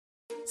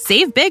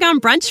Save big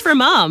on brunch for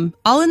mom,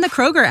 all in the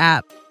Kroger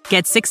app.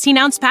 Get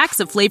 16-ounce packs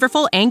of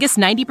flavorful Angus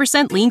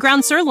 90% lean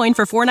ground sirloin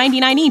for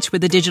 $4.99 each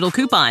with a digital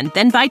coupon.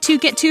 Then buy 2,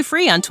 get 2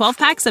 free on 12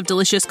 packs of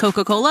delicious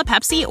Coca-Cola,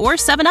 Pepsi, or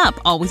 7-Up,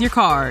 all with your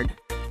card.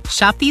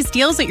 Shop these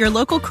deals at your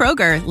local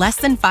Kroger, less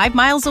than 5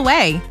 miles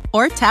away.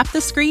 Or tap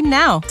the screen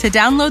now to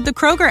download the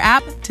Kroger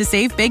app to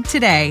save big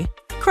today.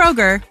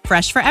 Kroger,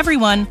 fresh for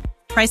everyone.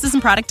 Prices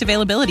and product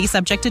availability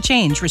subject to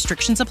change.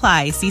 Restrictions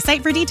apply. See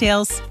site for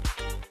details.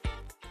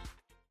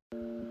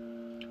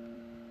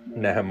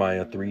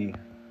 Nehemiah 3.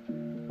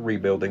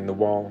 Rebuilding the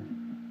wall.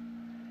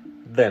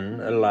 Then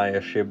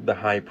Eliashib the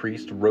high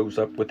priest rose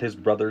up with his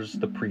brothers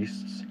the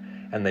priests,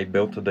 and they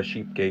built the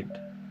sheep gate.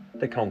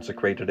 They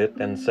consecrated it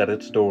and set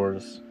its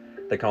doors.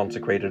 They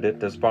consecrated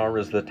it as far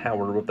as the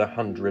Tower of the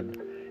 100,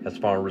 as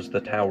far as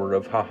the Tower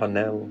of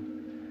Hahanel.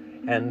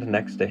 And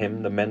next to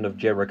him the men of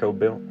Jericho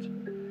built.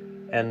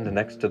 And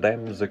next to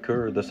them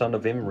Zakur the son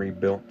of Imri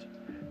built.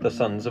 The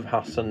sons of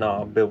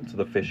Hassanah built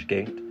the fish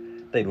gate.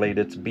 They laid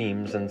its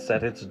beams and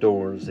set its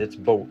doors, its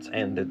bolts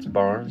and its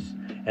bars.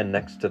 And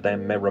next to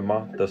them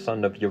Meremoth the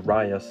son of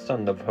Uriah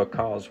son of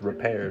Hakaz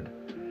repaired.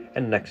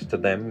 And next to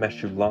them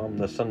Meshullam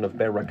the son of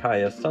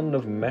Berechiah son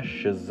of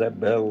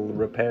Meshezabel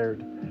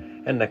repaired.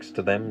 And next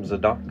to them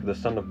Zadok the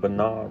son of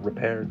Banah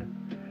repaired.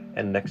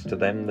 And next to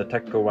them the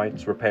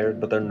Tekoites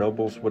repaired, but their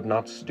nobles would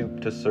not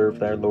stoop to serve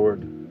their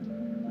lord.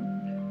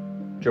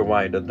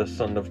 Joiada the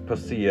son of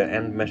Paseah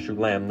and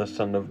Meshullam the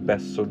son of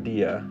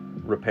Besodiah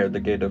repaired the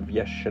gate of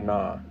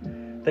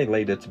Yeshanah. They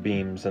laid its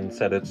beams and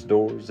set its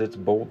doors, its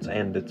bolts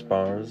and its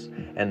bars.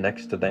 And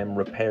next to them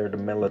repaired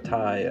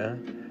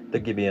Melatiah the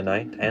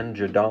Gibeonite, and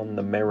Jadon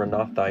the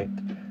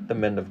Meronothite, the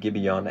men of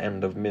Gibeon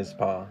and of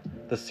Mizpah,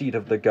 the seat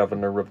of the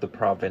governor of the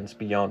province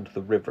beyond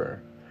the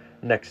river.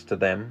 Next to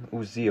them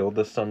Uzziel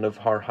the son of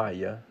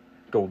Harhiah,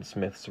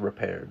 goldsmiths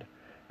repaired.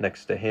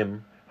 Next to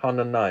him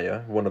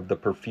Hananiah, one of the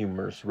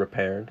perfumers,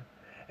 repaired.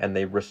 And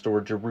they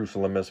restored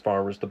Jerusalem as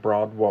far as the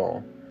broad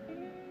wall.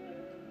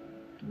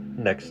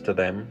 Next to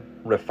them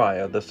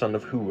Rephaiah the son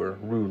of Hur,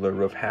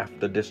 ruler of half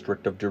the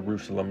district of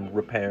Jerusalem,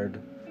 repaired.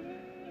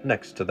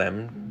 Next to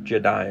them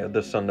Jediah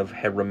the son of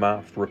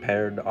Heramath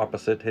repaired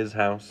opposite his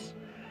house.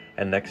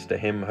 And next to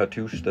him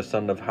Hattush the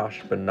son of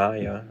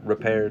Hashbaniah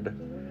repaired.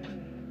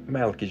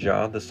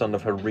 Malchijah the son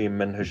of Harim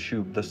and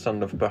Hashub the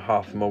son of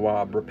Pahath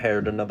Moab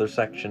repaired another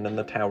section in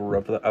the Tower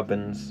of the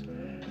Ovens.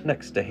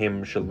 Next to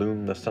him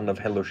Shallum the son of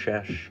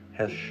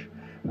Hesh,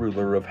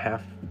 ruler of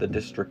half the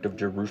district of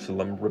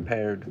Jerusalem,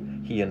 repaired,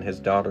 he and his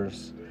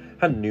daughters.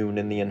 Hanun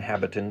and the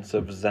inhabitants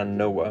of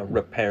Zanoah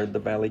repaired the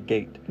valley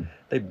gate.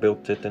 They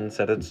built it and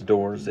set its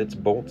doors, its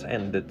bolts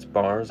and its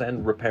bars,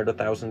 and repaired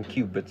 1,000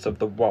 cubits of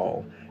the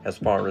wall, as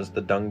far as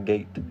the dung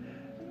gate.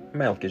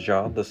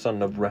 Malchijah the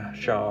son of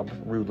Rashab,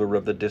 ruler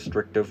of the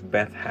district of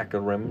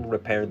Beth-Haccherem,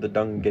 repaired the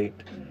dung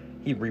gate.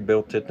 He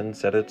rebuilt it and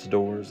set its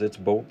doors, its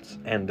bolts,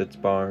 and its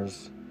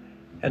bars.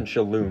 And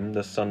Shallum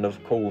the son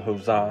of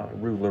Kolhozah,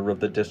 ruler of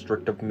the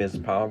district of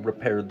Mizpah,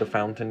 repaired the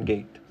fountain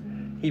gate.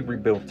 He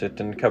rebuilt it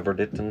and covered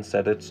it and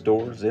set its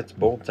doors, its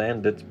bolts,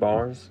 and its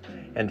bars.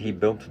 And he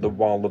built the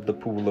wall of the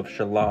pool of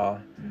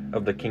Shelah,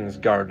 of the king's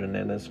garden,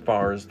 and as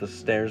far as the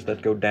stairs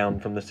that go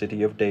down from the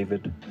city of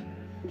David.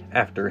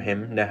 After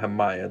him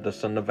Nehemiah the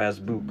son of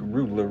Azbuk,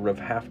 ruler of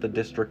half the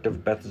district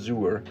of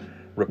Beth-zur,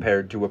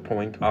 repaired to a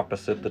point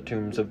opposite the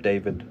tombs of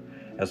David,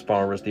 as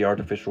far as the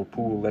artificial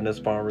pool and as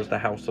far as the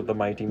house of the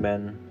mighty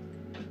men.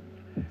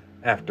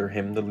 After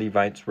him the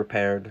Levites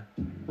repaired.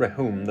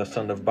 Rehum the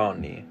son of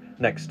Bani,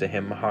 next to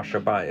him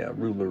Hashabiah,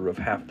 ruler of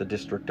half the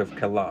district of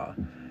Keilah,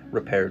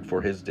 repaired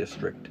for his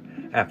district.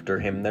 After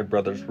him their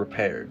brothers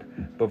repaired.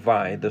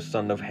 Bavai the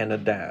son of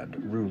Henadad,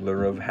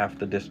 ruler of half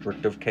the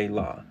district of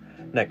Keilah.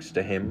 Next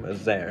to him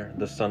Azer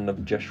the son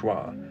of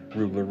Jeshua,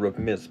 ruler of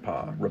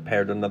Mizpah,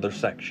 repaired another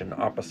section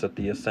opposite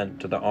the ascent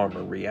to the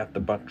armory at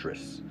the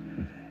buttress.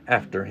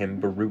 After him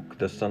Baruch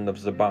the son of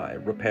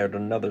Zabai repaired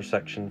another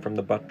section from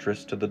the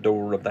buttress to the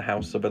door of the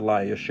house of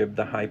Eliashib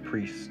the high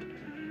priest.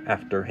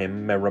 After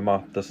him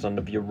Meremoth the son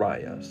of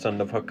Uriah, son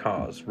of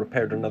Hakaz,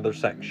 repaired another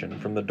section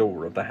from the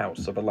door of the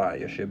house of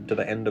Eliashib to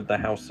the end of the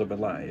house of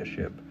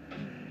Eliashib.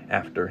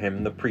 After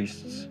him the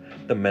priests,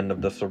 the men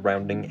of the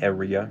surrounding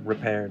area,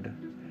 repaired.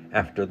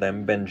 After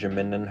them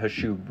Benjamin and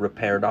Hashub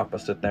repaired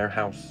opposite their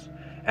house.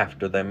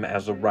 After them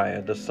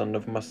Azariah the son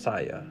of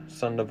Messiah,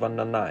 son of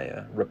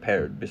Ananiah,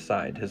 repaired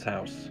beside his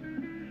house.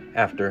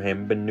 After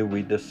him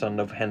Benui the son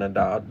of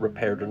Henadad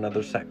repaired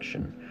another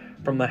section,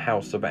 from the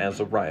house of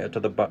Azariah to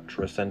the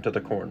buttress and to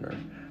the corner.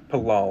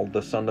 Palal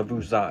the son of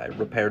Uzai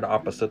repaired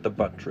opposite the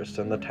buttress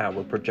and the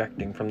tower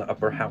projecting from the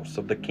upper house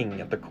of the king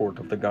at the court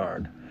of the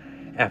guard.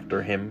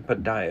 After him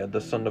Pedaiah the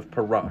son of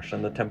Parash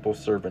and the temple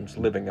servants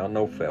living on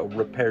Ophel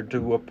repaired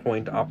to a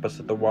point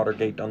opposite the water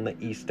gate on the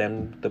east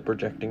end the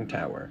projecting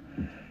tower.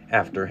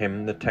 After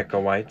him the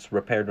Tekoites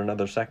repaired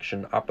another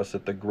section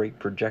opposite the great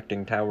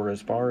projecting tower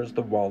as far as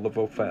the wall of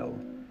Ophel.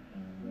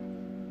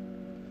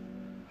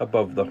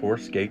 Above the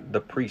horse gate the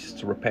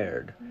priests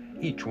repaired,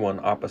 each one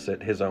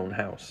opposite his own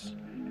house.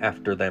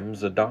 After them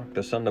Zadok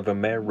the son of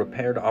Immer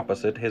repaired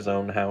opposite his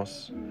own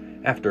house.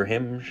 After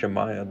him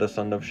Shemaiah the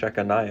son of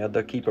Shechaniah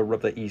the keeper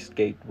of the east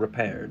gate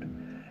repaired.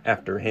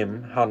 After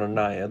him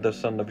Hananiah the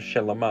son of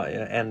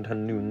Shelemiah and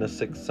Hanun the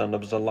sixth son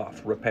of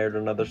Zaloth repaired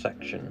another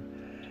section.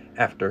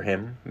 After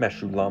him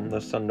Meshullam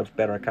the son of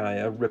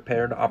Berechiah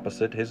repaired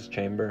opposite his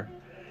chamber.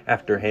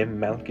 After him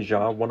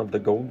Malchijah one of the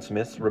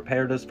goldsmiths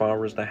repaired as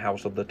far as the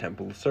house of the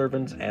temple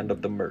servants and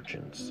of the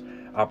merchants,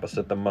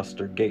 opposite the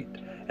muster gate,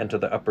 and to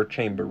the upper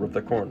chamber of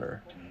the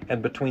corner,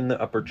 and between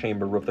the upper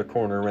chamber of the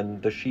corner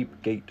and the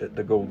sheep gate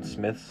the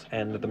goldsmiths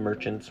and the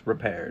merchants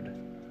repaired.